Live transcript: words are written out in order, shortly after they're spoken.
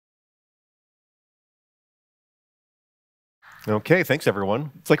Okay, thanks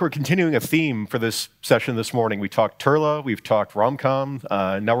everyone. It's like we're continuing a theme for this session this morning. We talked Turla, we've talked Romcom,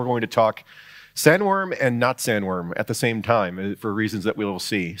 now we're going to talk sandworm and not sandworm at the same time for reasons that we will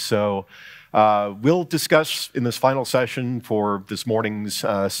see. So we'll discuss in this final session for this morning's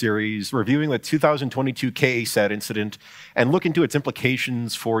series, reviewing the 2022 KASAT incident and look into its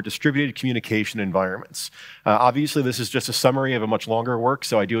implications for distributed communication environments. Obviously, this is just a summary of a much longer work,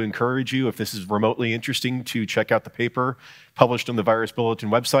 so I do encourage you, if this is remotely interesting, to check out the paper published on the Virus Bulletin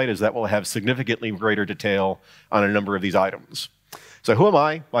website, as that will have significantly greater detail on a number of these items. So who am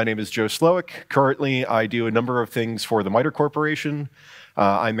I? My name is Joe Slowik. Currently, I do a number of things for the MITRE Corporation.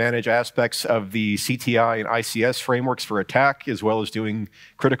 I manage aspects of the CTI and ICS frameworks for attack, as well as doing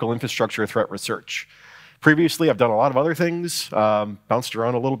critical infrastructure threat research. Previously, I've done a lot of other things, bounced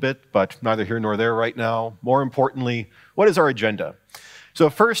around a little bit, but neither here nor there right now. More importantly, what is our agenda? So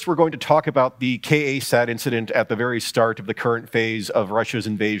first, we're going to talk about the KASAT incident at the very start of the current phase of Russia's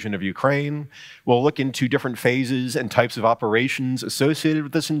invasion of Ukraine. We'll look into different phases and types of operations associated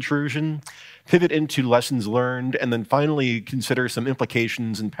with this intrusion, pivot into lessons learned, and then finally consider some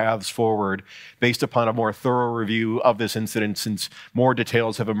implications and paths forward based upon a more thorough review of this incident, since more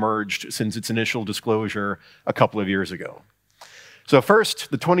details have emerged since its initial disclosure a couple of years ago. So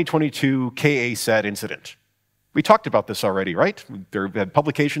first, the 2022 KASAT incident. We talked about this already, right? There have been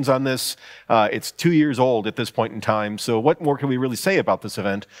publications on this. It's 2 years old at this point in time, so what more can we really say about this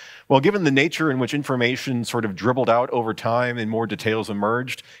event? Well, given the nature in which information sort of dribbled out over time and more details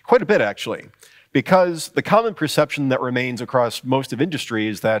emerged, quite a bit actually. Because the common perception that remains across most of industry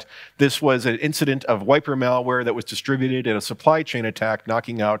is that this was an incident of wiper malware that was distributed in a supply chain attack,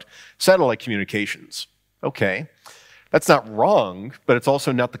 knocking out satellite communications. Okay. That's not wrong, but it's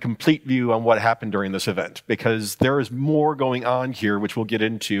also not the complete view on what happened during this event, because there is more going on here, which we'll get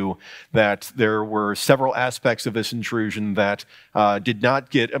into, that there were several aspects of this intrusion that did not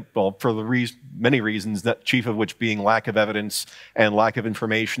get, well, for the many reasons, that chief of which being lack of evidence and lack of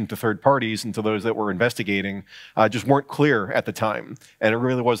information to third parties and to those that were investigating, just weren't clear at the time. And it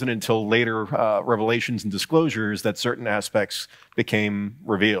really wasn't until later revelations and disclosures that certain aspects became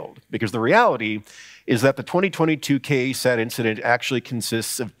revealed. Because the reality is that the 2022 KASAT incident actually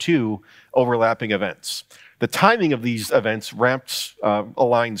consists of two overlapping events. The timing of these events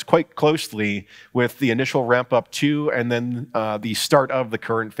aligns quite closely with the initial ramp up to and then the start of the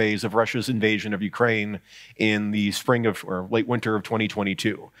current phase of Russia's invasion of Ukraine in the spring of or late winter of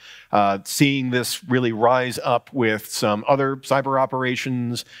 2022. Seeing this really rise up with some other cyber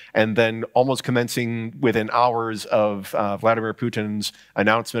operations and then almost commencing within hours of Vladimir Putin's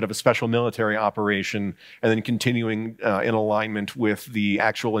announcement of a special military operation and then continuing in alignment with the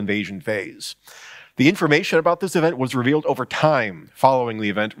actual invasion phase. The information about this event was revealed over time following the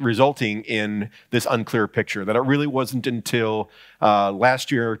event, resulting in this unclear picture, that it really wasn't until last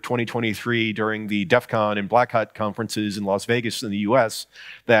year, 2023, during the DEF CON and Black Hat conferences in Las Vegas in the US,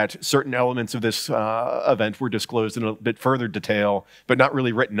 that certain elements of this event were disclosed in a bit further detail, but not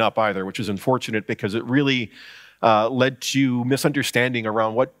really written up either, which is unfortunate because it really led to misunderstanding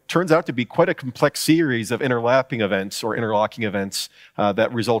around what turns out to be quite a complex series of interlapping events or interlocking events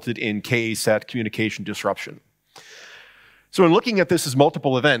that resulted in KASAT communication disruption. So in looking at this as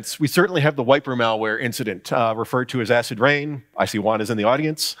multiple events, we certainly have the wiper malware incident, referred to as AcidRain. I see Juan is in the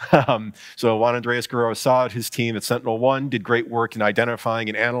audience. So Juan Andreas Guerrero-Assad, his team at Sentinel-1, did great work in identifying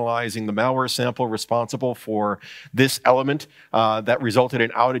and analyzing the malware sample responsible for this element that resulted in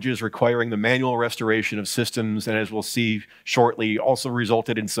outages requiring the manual restoration of systems, and as we'll see shortly, also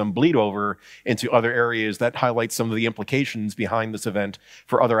resulted in some bleed over into other areas that highlight some of the implications behind this event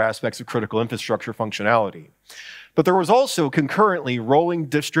for other aspects of critical infrastructure functionality. But there was also concurrently rolling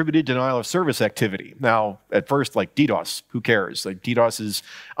distributed denial of service activity. Now, at first, like DDoS, who cares? Like DDoS is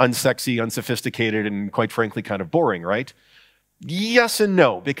unsexy, unsophisticated, and quite frankly, kind of boring, right? Yes and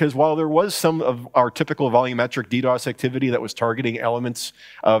no, because while there was some of our typical volumetric DDoS activity that was targeting elements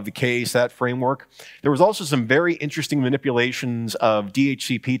of the KASAT framework, there was also some very interesting manipulations of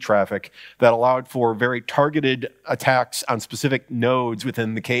DHCP traffic that allowed for very targeted attacks on specific nodes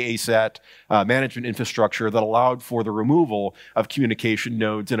within the KASAT management infrastructure that allowed for the removal of communication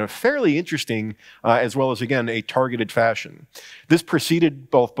nodes in a fairly interesting, as well as, again, a targeted fashion. This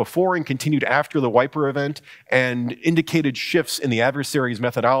proceeded both before and continued after the wiper event and indicated shifts shifts in the adversary's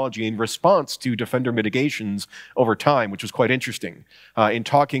methodology in response to defender mitigations over time, which was quite interesting. In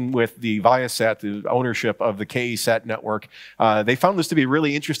talking with the Viasat, the ownership of the KESAT network, they found this to be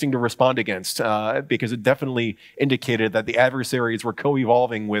really interesting to respond against because it definitely indicated that the adversaries were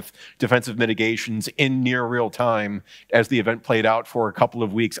co-evolving with defensive mitigations in near real time as the event played out for a couple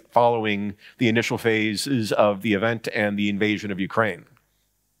of weeks following the initial phases of the event and the invasion of Ukraine.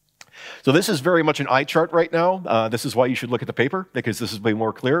 So this is very much an eye chart right now. This is why you should look at the paper, because this is way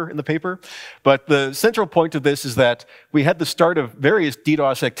more clear in the paper. But the central point of this is that we had the start of various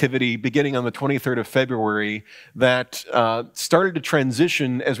DDoS activity beginning on the 23rd of February that started to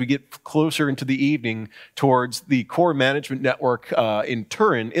transition as we get closer into the evening towards the core management network in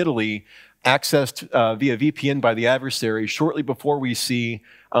Turin, Italy, accessed via VPN by the adversary shortly before we see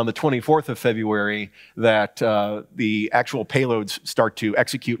on the 24th of February that the actual payloads start to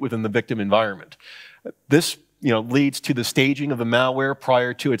execute within the victim environment. This leads to the staging of the malware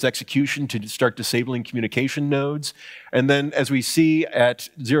prior to its execution to start disabling communication nodes. And then as we see at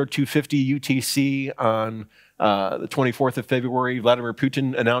 0250 UTC on the 24th of February, Vladimir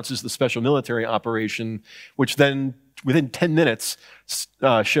Putin announces the special military operation, which then within 10 minutes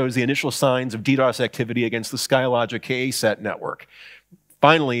shows the initial signs of DDoS activity against the Skylogic KESAT network.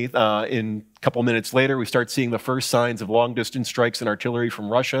 Finally, in a couple minutes later, we start seeing the first signs of long-distance strikes and artillery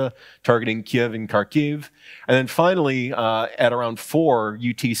from Russia, targeting Kiev and Kharkiv. And then finally, at around 4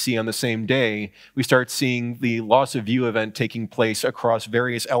 UTC on the same day, we start seeing the loss of view event taking place across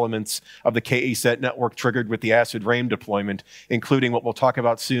various elements of the KESAT network triggered with the AcidRain deployment, including what we'll talk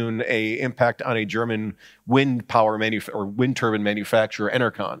about soon, an impact on a German wind turbine manufacturer,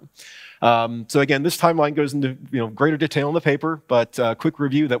 Enercon. So again, this timeline goes into greater detail in the paper, but quick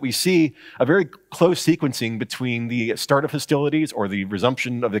review that we see a very close sequencing between the start of hostilities or the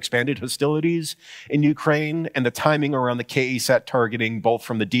resumption of expanded hostilities in Ukraine and the timing around the KESAT targeting both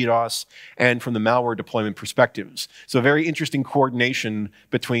from the DDoS and from the malware deployment perspectives. So very interesting coordination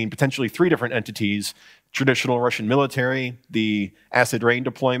between potentially 3 different entities: traditional Russian military, the AcidRain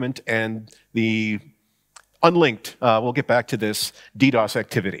deployment, and the unlinked, we'll get back to this, DDoS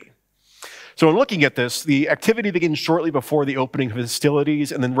activity. So in looking at this, the activity begins shortly before the opening of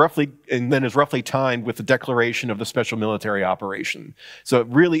hostilities and then is roughly timed with the declaration of the special military operation. So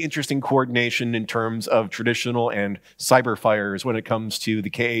really interesting coordination in terms of traditional and cyber fires when it comes to the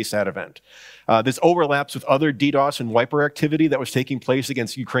KESAT event. This overlaps with other DDoS and wiper activity that was taking place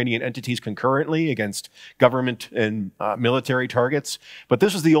against Ukrainian entities concurrently, against government and military targets. But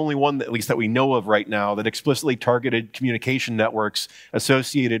this is the only one, at least that we know of right now, that explicitly targeted communication networks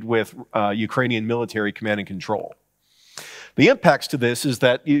associated with Ukrainian military command and control. The impacts to this is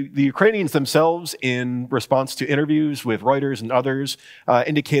that the Ukrainians themselves, in response to interviews with Reuters and others,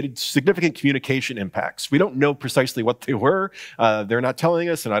 indicated significant communication impacts. We don't know precisely what they were. They're not telling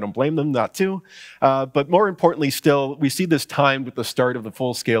us, and I don't blame them not to. But more importantly still, we see this timed with the start of the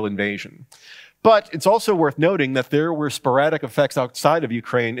full-scale invasion. But it's also worth noting that there were sporadic effects outside of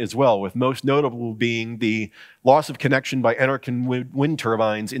Ukraine as well, with most notable being the loss of connection by Enercon wind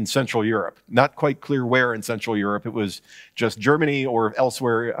turbines in Central Europe. Not quite clear where in Central Europe. It was just Germany or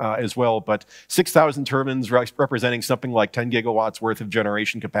elsewhere as well, but 6,000 turbines representing something like 10 gigawatts worth of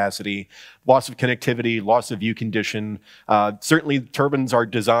generation capacity, loss of connectivity, loss of view condition. Certainly turbines are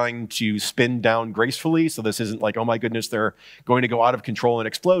designed to spin down gracefully, so this isn't like, oh my goodness, they're going to go out of control and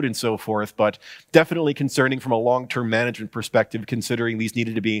explode and so forth, but definitely concerning from a long-term management perspective, considering these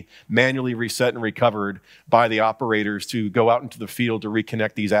needed to be manually reset and recovered by the operators to go out into the field to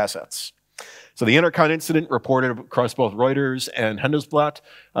reconnect these assets. So the Enercon incident reported across both Reuters and Handelsblatt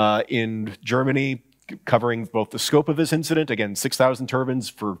in Germany, covering both the scope of this incident, again, 6,000 turbines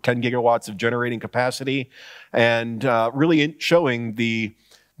for 10 gigawatts of generating capacity, and really showing the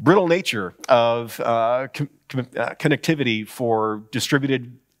brittle nature of connectivity for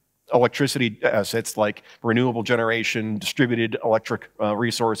distributed electricity assets like renewable generation, distributed electric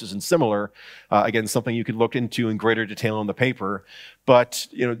resources, and similar. Again, something you could look into in greater detail in the paper. But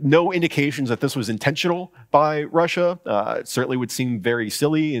no indications that this was intentional by Russia. It certainly would seem very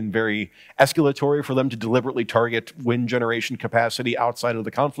silly and very escalatory for them to deliberately target wind generation capacity outside of the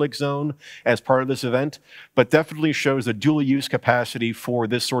conflict zone as part of this event, but definitely shows a dual use capacity for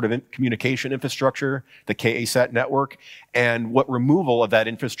this sort of communication infrastructure, the KESAT network, and what removal of that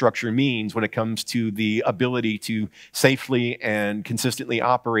infrastructure means when it comes to the ability to safely and consistently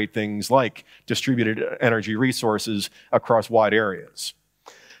operate things like distributed energy resources across wide areas.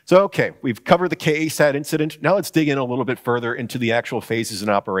 So, okay, we've covered the KESAT incident. Now let's dig in a little bit further into the actual phases and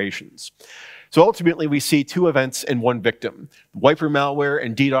operations. So ultimately, we see two events and one victim. Wiper malware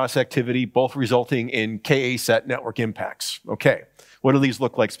and DDoS activity, both resulting in KA-SAT network impacts. Okay, what do these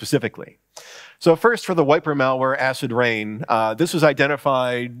look like specifically? So first, for the wiper malware, AcidRain, this was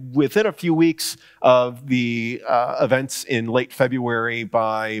identified within a few weeks of the events in late February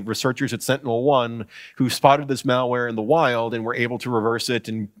by researchers at Sentinel-1 who spotted this malware in the wild and were able to reverse it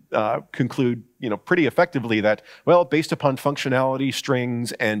and conclude, pretty effectively that, well, based upon functionality,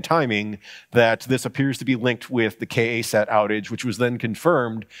 strings, and timing, that this appears to be linked with the KA-SAT outage, which was then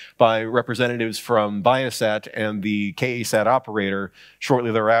confirmed by representatives from Viasat and the KA-SAT operator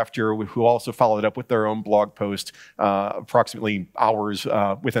shortly thereafter, who also followed up with their own blog post approximately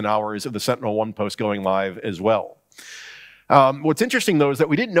within hours of the Sentinel-1 post going live as well. What's interesting, though, is that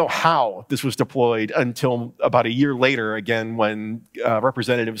we didn't know how this was deployed until about a year later, again, when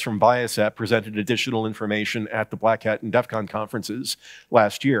representatives from Viasat presented additional information at the Black Hat and DEF CON conferences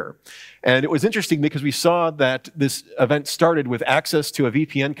last year. And it was interesting because we saw that this event started with access to a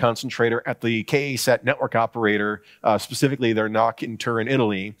VPN concentrator at the KA-SAT network operator, specifically their NOC in Turin,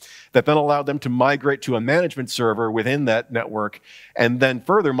 Italy, that then allowed them to migrate to a management server within that network, and then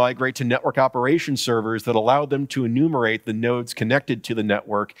further migrate to network operations servers that allowed them to enumerate the nodes connected to the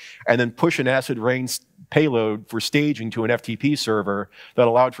network, and then push an AcidRain payload for staging to an FTP server that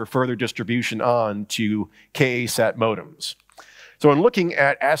allowed for further distribution on to KA-SAT modems. So in looking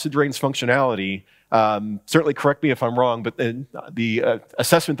at AcidRain's functionality, certainly correct me if I'm wrong, but the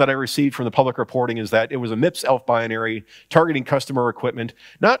assessment that I received from the public reporting is that it was a MIPS ELF binary targeting customer equipment,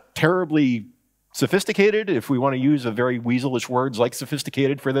 not terribly sophisticated, if we want to use a very weaselish words like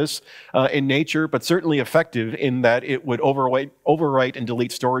sophisticated for this in nature, but certainly effective in that it would overwrite and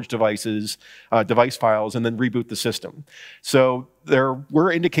delete storage devices, device files, and then reboot the system. So there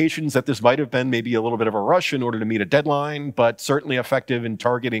were indications that this might have been maybe a little bit of a rush in order to meet a deadline, but certainly effective in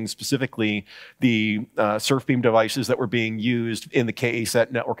targeting specifically the surfbeam devices that were being used in the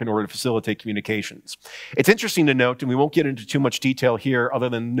KA-SAT network in order to facilitate communications. It's interesting to note, and we won't get into too much detail here other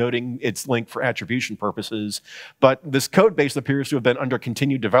than noting its link for attribution purposes, but this code base appears to have been under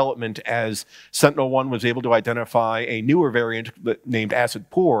continued development as Sentinel-1 was able to identify a newer variant named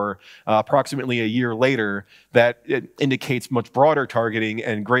AcidPour approximately a year later that indicates much broader targeting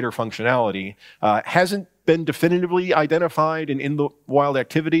and greater functionality. Hasn't been definitively identified in the wild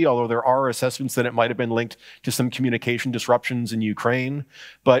activity, although there are assessments that it might have been linked to some communication disruptions in Ukraine.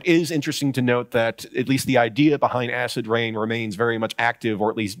 But it is interesting to note that at least the idea behind AcidRain remains very much active, or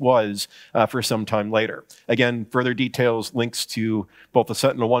at least was for some time later. Again, further details, links to both the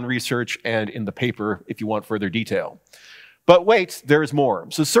Sentinel-1 research and in the paper if you want further detail. But wait, there's more.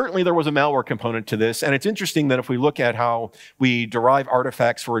 So certainly there was a malware component to this, and it's interesting that if we look at how we derive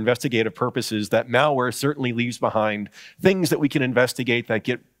artifacts for investigative purposes, that malware certainly leaves behind things that we can investigate that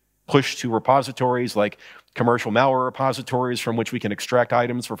get pushed to repositories like commercial malware repositories from which we can extract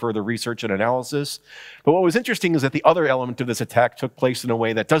items for further research and analysis. But what was interesting is that the other element of this attack took place in a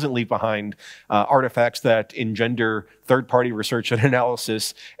way that doesn't leave behind artifacts that engender third-party research and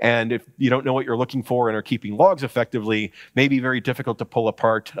analysis. And if you don't know what you're looking for and are keeping logs effectively, may be very difficult to pull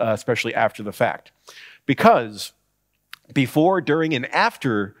apart, especially after the fact. Because before, during, and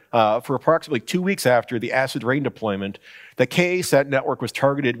after, for approximately 2 weeks after the AcidRain deployment, the KA-SAT network was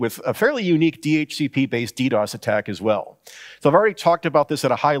targeted with a fairly unique DHCP-based DDoS attack as well. So I've already talked about this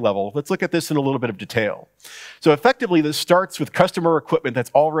at a high level. Let's look at this in a little bit of detail. So effectively, this starts with customer equipment that's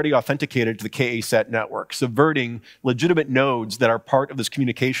already authenticated to the KA-SAT network, subverting legitimate nodes that are part of this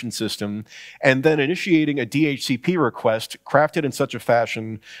communication system, and then initiating a DHCP request crafted in such a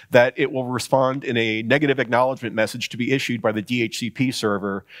fashion that it will respond in a negative acknowledgement message to be issued by the DHCP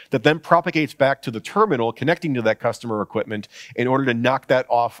server that then propagates back to the terminal connecting to that customer equipment in order to knock that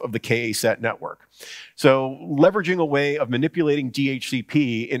off of the KA-SAT network. So leveraging a way of manipulating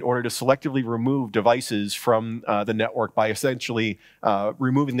DHCP in order to selectively remove devices from the network by essentially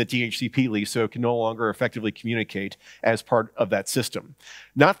removing the DHCP lease so it can no longer effectively communicate as part of that system.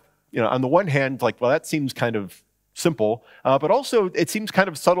 Not, on the one hand, like, well, that seems kind of simple, but also it seems kind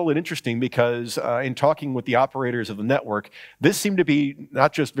of subtle and interesting because in talking with the operators of the network, this seemed to be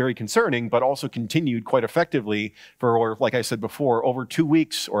not just very concerning, but also continued quite effectively for, like I said before, over 2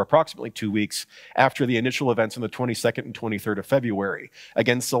 weeks or approximately 2 weeks after the initial events on the 22nd and 23rd of February.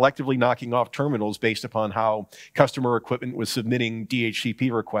 Again, selectively knocking off terminals based upon how customer equipment was submitting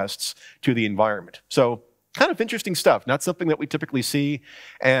DHCP requests to the environment. So kind of interesting stuff, not something that we typically see,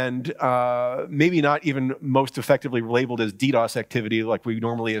 and maybe not even most effectively labeled as DDoS activity, like we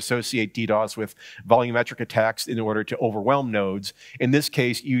normally associate DDoS with volumetric attacks in order to overwhelm nodes. In this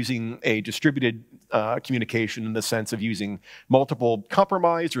case, using a distributed communication in the sense of using multiple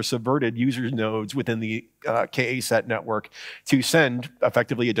compromised or subverted user nodes within the KASAT network to send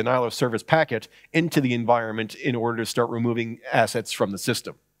effectively a denial of service packet into the environment in order to start removing assets from the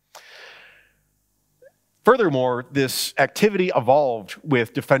system. Furthermore, this activity evolved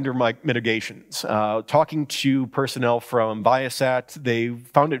with defender mitigations. Talking to personnel from Viasat, they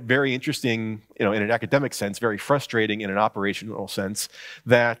found it very interesting, in an academic sense, very frustrating in an operational sense,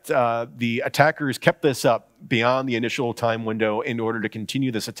 that the attackers kept this up beyond the initial time window in order to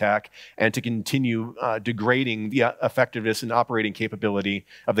continue this attack and to continue degrading the effectiveness and operating capability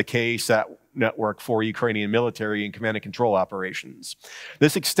of the KASAT network for Ukrainian military and command and control operations.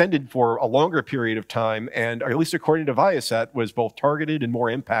 This extended for a longer period of time, and at least according to Viasat, was both targeted and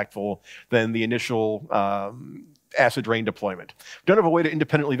more impactful than the initial AcidRain deployment. Don't have a way to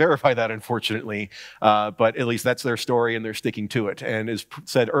independently verify that, unfortunately, but at least that's their story and they're sticking to it. And as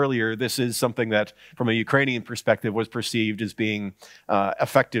said earlier, this is something that, from a Ukrainian perspective, was perceived as being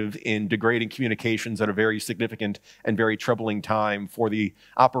effective in degrading communications at a very significant and very troubling time for the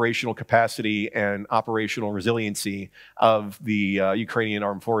operational capacity and operational resiliency of the Ukrainian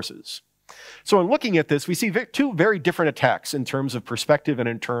armed forces. So in looking at this, we see two very different attacks in terms of perspective and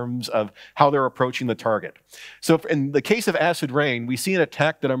in terms of how they're approaching the target. So in the case of AcidRain, we see an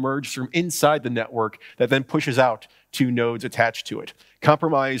attack that emerged from inside the network that then pushes out to nodes attached to it,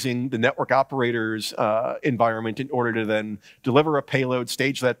 compromising the network operator's environment in order to then deliver a payload,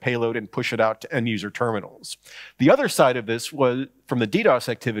 stage that payload, and push it out to end-user terminals. The other side of this was, from the DDoS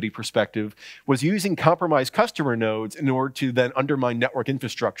activity perspective, was using compromised customer nodes in order to then undermine network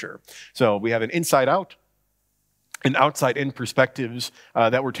infrastructure. So we have an inside-out and outside-in perspectives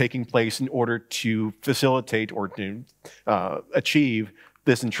that were taking place in order to facilitate or to achieve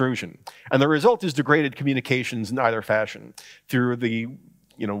this intrusion. And the result is degraded communications in either fashion through the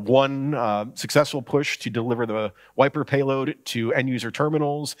one successful push to deliver the wiper payload to end-user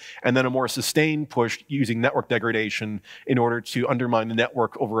terminals, and then a more sustained push using network degradation in order to undermine the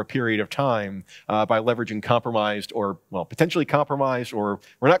network over a period of time by leveraging compromised or, well, potentially compromised, or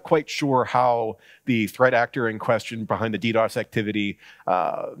we're not quite sure how the threat actor in question behind the DDoS activity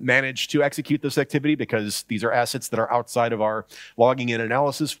managed to execute this activity, because these are assets that are outside of our logging in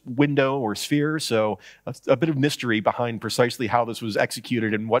analysis window or sphere. So a bit of mystery behind precisely how this was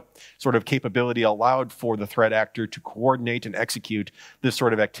executed and what sort of capability allowed for the threat actor to coordinate and execute this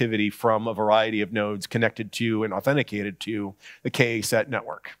sort of activity from a variety of nodes connected to and authenticated to the KASAT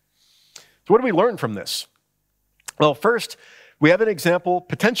network. So what do we learn from this? Well, first, we have an example,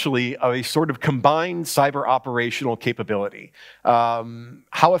 potentially, of a sort of combined cyber operational capability.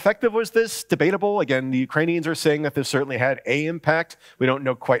 How effective was this? Debatable. Again, the Ukrainians are saying that this certainly had an impact. We don't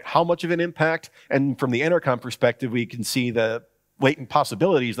know quite how much of an impact. And from the Intercom perspective, we can see the latent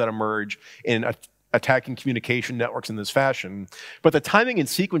possibilities that emerge in attacking communication networks in this fashion. But the timing and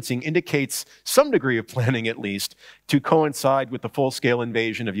sequencing indicates some degree of planning, at least, to coincide with the full-scale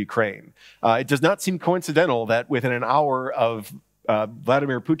invasion of Ukraine. It does not seem coincidental that within an hour of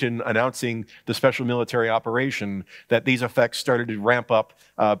Vladimir Putin announcing the special military operation, that these effects started to ramp up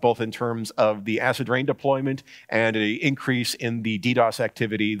both in terms of the AcidRain deployment and an increase in the DDoS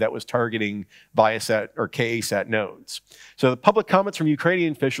activity that was targeting Viasat or KASAT nodes. So the public comments from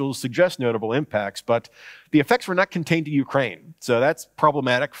Ukrainian officials suggest notable impacts, but the effects were not contained to Ukraine. So that's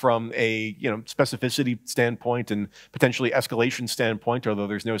problematic from a specificity standpoint and potentially escalation standpoint, although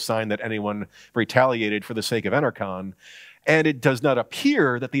there's no sign that anyone retaliated for the sake of Enercon. And it does not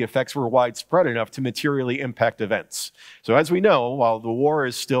appear that the effects were widespread enough to materially impact events. So as we know, while the war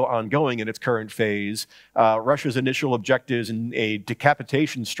is still ongoing in its current phase, Russia's initial objectives in a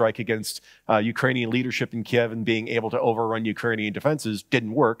decapitation strike against Ukrainian leadership in Kiev and being able to overrun Ukrainian defenses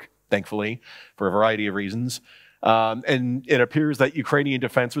didn't work, thankfully, for a variety of reasons. And it appears that Ukrainian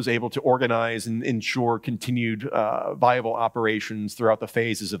defense was able to organize and ensure continued viable operations throughout the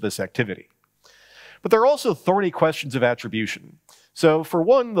phases of this activity. But there are also thorny questions of attribution. So for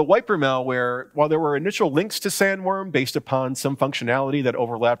one, the wiper malware, while there were initial links to Sandworm based upon some functionality that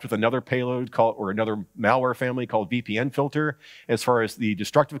overlapped with another payload or another malware family called VPN filter, as far as the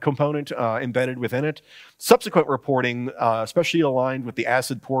destructive component embedded within it, subsequent reporting, especially aligned with the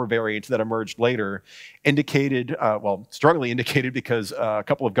AcidPour variant that emerged later, indicated, well, strongly indicated, because a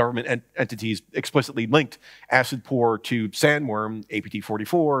couple of government entities explicitly linked AcidPour to Sandworm,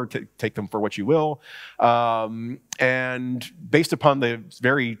 APT44, take them for what you will, And based upon the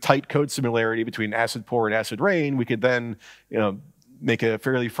very tight code similarity between AcidPour and AcidRain, we could then make a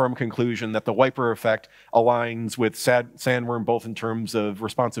fairly firm conclusion that the wiper effect aligns with sandworm, both in terms of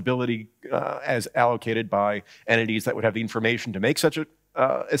responsibility as allocated by entities that would have the information to make such a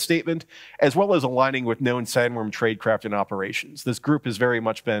statement, as well as aligning with known sandworm tradecraft and operations. This group has very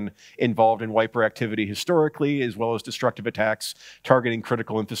much been involved in wiper activity historically, as well as destructive attacks targeting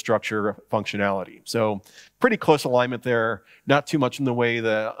critical infrastructure functionality. So pretty close alignment there, not too much in the way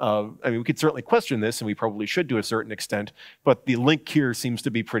that, I mean, we could certainly question this, and we probably should to a certain extent, but the link here seems to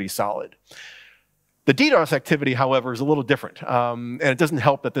be pretty solid. The DDoS activity, however, is a little different, and it doesn't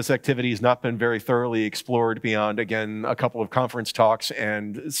help that this activity has not been very thoroughly explored beyond, again, a couple of conference talks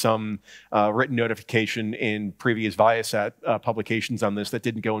and some written notification in previous Viasat publications on this that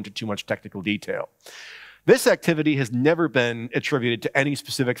didn't go into too much technical detail. This activity has never been attributed to any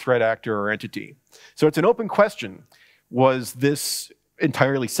specific threat actor or entity. So it's an open question. Was this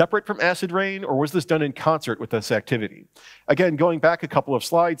entirely separate from AcidRain, or was this done in concert with this activity? Again, going back a couple of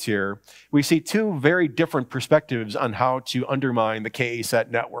slides here, we see two very different perspectives on how to undermine the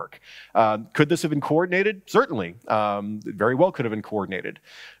KA-SET network. Could this have been coordinated? Certainly. Very well could have been coordinated.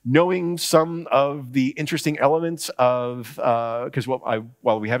 Knowing some of the interesting elements of, because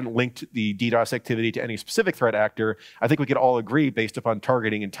while we haven't linked the DDoS activity to any specific threat actor, I think we could all agree, based upon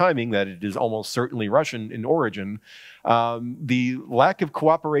targeting and timing, that it is almost certainly Russian in origin. The lack of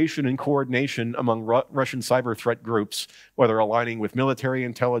cooperation and coordination among Russian cyber threat groups, whether aligning with military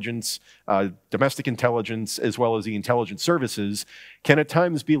intelligence, domestic intelligence, as well as the intelligence services, can at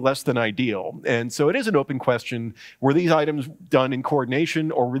times be less than ideal. And so it is an open question, were these items done in coordination,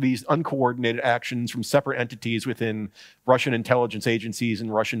 or were these uncoordinated actions from separate entities within Russian intelligence agencies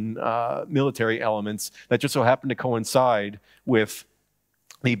and Russian military elements that just so happened to coincide with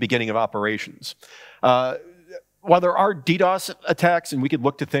the beginning of operations? While there are DDoS attacks, and we could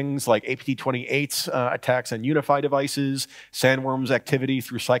look to things like APT28's attacks on Unify devices, Sandworm's activity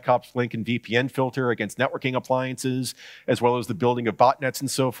through Cyclops Link and VPN filter against networking appliances, as well as the building of botnets and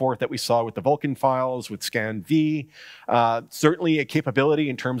so forth that we saw with the Vulkan files, with ScanV. Certainly a capability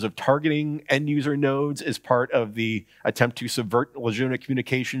in terms of targeting end user nodes as part of the attempt to subvert legitimate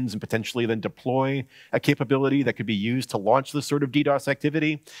communications and potentially then deploy a capability that could be used to launch this sort of DDoS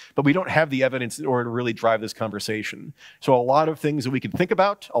activity. But we don't have the evidence in order to really drive this conversation. So a lot of things that we can think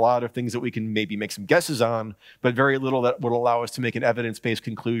about, a lot of things that we can maybe make some guesses on, but very little that would allow us to make an evidence-based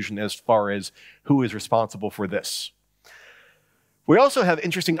conclusion as far as who is responsible for this. We also have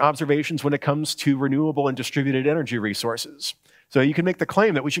interesting observations when it comes to renewable and distributed energy resources. So you can make the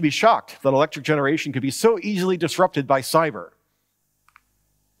claim that we should be shocked that electric generation could be so easily disrupted by cyber.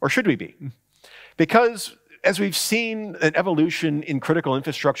 Or should we be? Because as we've seen an evolution in critical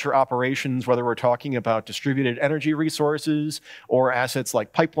infrastructure operations, whether we're talking about distributed energy resources or assets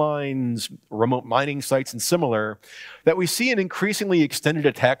like pipelines, remote mining sites, and similar, that we see an increasingly extended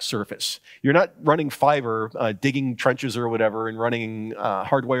attack surface. You're not running fiber, digging trenches or whatever, and running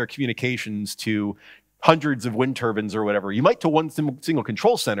hardwire communications to hundreds of wind turbines or whatever. You might to one single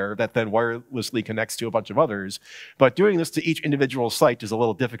control center that then wirelessly connects to a bunch of others, but doing this to each individual site is a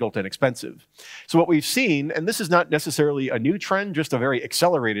little difficult and expensive. So what we've seen, and this is not necessarily a new trend, just a very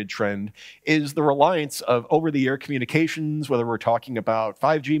accelerated trend, is the reliance of over-the-air communications, whether we're talking about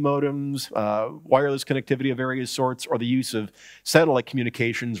 5G modems, wireless connectivity of various sorts, or the use of satellite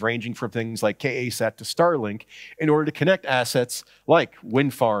communications ranging from things like KA-SAT to Starlink in order to connect assets like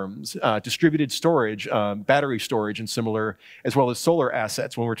wind farms, distributed storage, battery storage and similar, as well as solar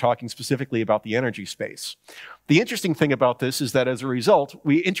assets when we're talking specifically about the energy space. The interesting thing about this is that as a result,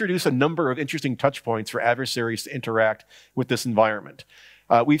 we introduce a number of interesting touch points for adversaries to interact with this environment.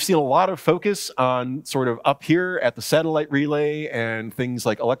 We've seen a lot of focus on sort of up here at the satellite relay and things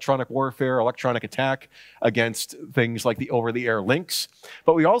like electronic warfare, electronic attack against things like the over-the-air links.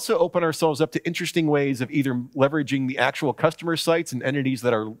 But we also open ourselves up to interesting ways of either leveraging the actual customer sites and entities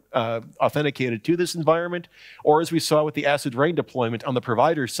that are authenticated to this environment, or as we saw with the AcidRain deployment on the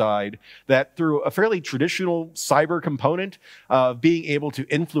provider side, that through a fairly traditional cyber component, being able to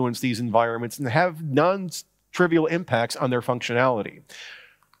influence these environments and have non-trivial impacts on their functionality.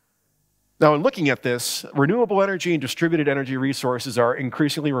 Now, in looking at this, renewable energy and distributed energy resources are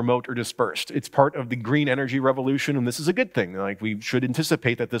increasingly remote or dispersed. It's part of the green energy revolution, and this is a good thing. Like, we should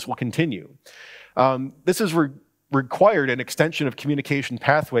anticipate that this will continue. This has required an extension of communication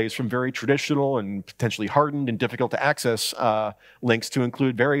pathways from very traditional and potentially hardened and difficult to access links to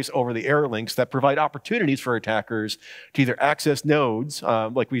include various over-the-air links that provide opportunities for attackers to either access nodes,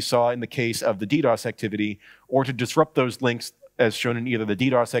 like we saw in the case of the DDoS activity, or to disrupt those links as shown in either the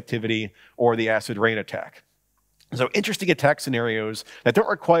DDoS activity or the AcidRain attack. So interesting attack scenarios that don't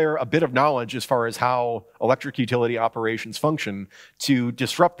require a bit of knowledge as far as how electric utility operations function to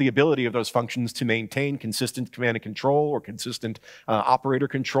disrupt the ability of those functions to maintain consistent command and control or consistent operator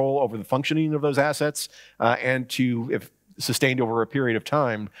control over the functioning of those assets and to, if sustained over a period of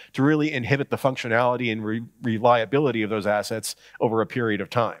time, to really inhibit the functionality and reliability of those assets over a period of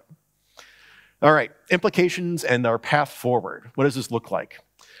time. All right, implications and our path forward. What does this look like?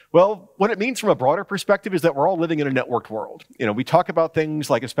 Well, what it means from a broader perspective is that we're all living in a networked world. We talk about things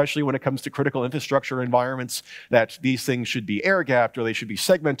like, especially when it comes to critical infrastructure environments, that these things should be air-gapped or they should be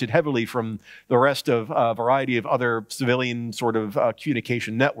segmented heavily from the rest of a variety of other civilian sort of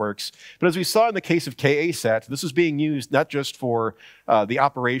communication networks. But as we saw in the case of KASAT, this is being used not just for the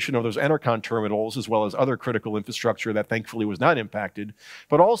operation of those Enercon terminals, as well as other critical infrastructure that thankfully was not impacted,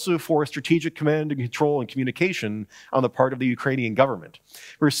 but also for strategic command and control and communication on the part of the Ukrainian government.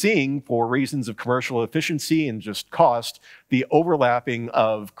 We're seeing, for reasons of commercial efficiency and just cost, the overlapping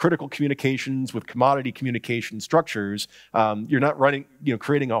of critical communications with commodity communication structures. You're not running,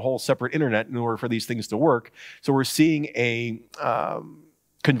 creating a whole separate internet in order for these things to work. So we're seeing a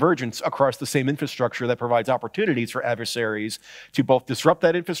convergence across the same infrastructure that provides opportunities for adversaries to both disrupt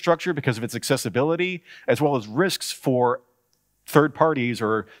that infrastructure because of its accessibility, as well as risks for third parties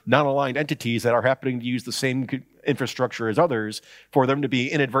or non-aligned entities that are happening to use the same infrastructure as others, for them to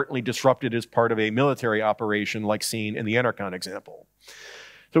be inadvertently disrupted as part of a military operation like seen in the Enercon example.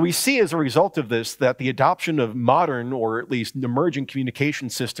 So we see as a result of this that the adoption of modern, or at least emerging communication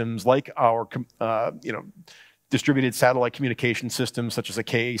systems like our distributed satellite communication systems such as a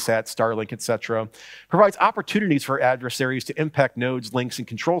KASAT, Starlink, etc., provides opportunities for adversaries to impact nodes, links, and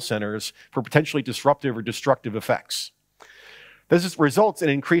control centers for potentially disruptive or destructive effects. This results in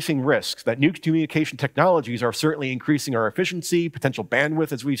increasing risks that new communication technologies are certainly increasing our efficiency, potential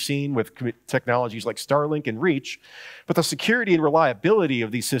bandwidth, as we've seen with technologies like Starlink and Reach, but the security and reliability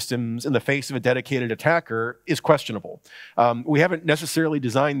of these systems in the face of a dedicated attacker is questionable. We haven't necessarily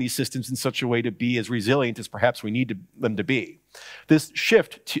designed these systems in such a way to be as resilient as perhaps we need them to be. This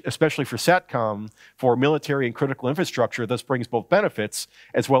shift, especially for SATCOM, for military and critical infrastructure, thus brings both benefits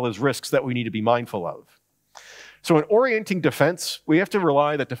as well as risks that we need to be mindful of. So in orienting defense, we have to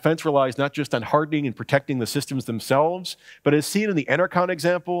rely that defense relies not just on hardening and protecting the systems themselves, but as seen in the Enercon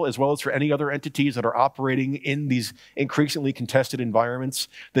example, as well as for any other entities that are operating in these increasingly contested environments,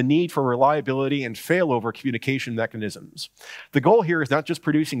 the need for reliability and failover communication mechanisms. The goal here is not just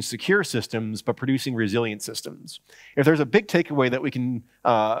producing secure systems, but producing resilient systems. If there's a big takeaway that we can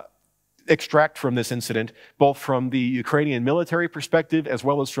extract from this incident, both from the Ukrainian military perspective as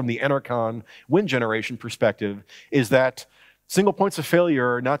well as from the Enercon wind generation perspective, is that single points of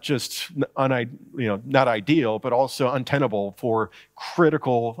failure are not just not ideal, but also untenable for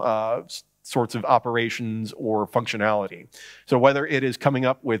critical sorts of operations or functionality. So whether it is coming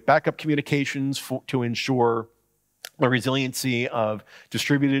up with backup communications to ensure the resiliency of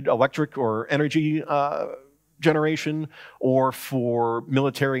distributed electric or energy generation, or for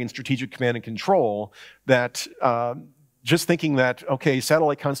military and strategic command and control, that just thinking that, okay,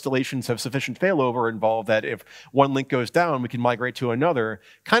 satellite constellations have sufficient failover involved that if one link goes down, we can migrate to another,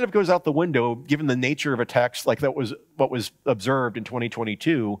 kind of goes out the window given the nature of attacks like that was what was observed in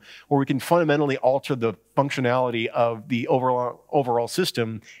 2022, where we can fundamentally alter the functionality of the overall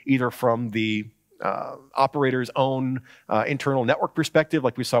system, either from the operator's own internal network perspective,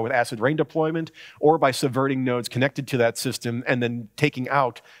 like we saw with AcidRain deployment, or by subverting nodes connected to that system and then taking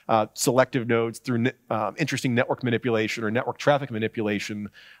out selective nodes through interesting network manipulation or network traffic manipulation.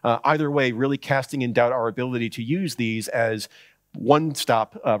 Either way, really casting in doubt our ability to use these as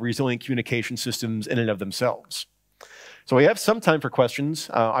one-stop resilient communication systems in and of themselves. So we have some time for questions.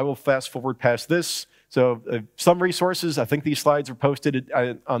 I will fast forward past this. So some resources, I think these slides are posted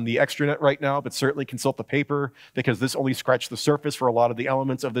on the extranet right now, but certainly consult the paper because this only scratched the surface for a lot of the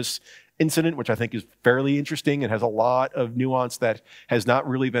elements of this incident, which I think is fairly interesting and has a lot of nuance that has not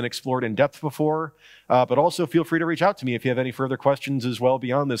really been explored in depth before. But also feel free to reach out to me if you have any further questions as well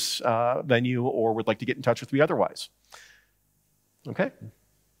beyond this venue or would like to get in touch with me otherwise. Okay.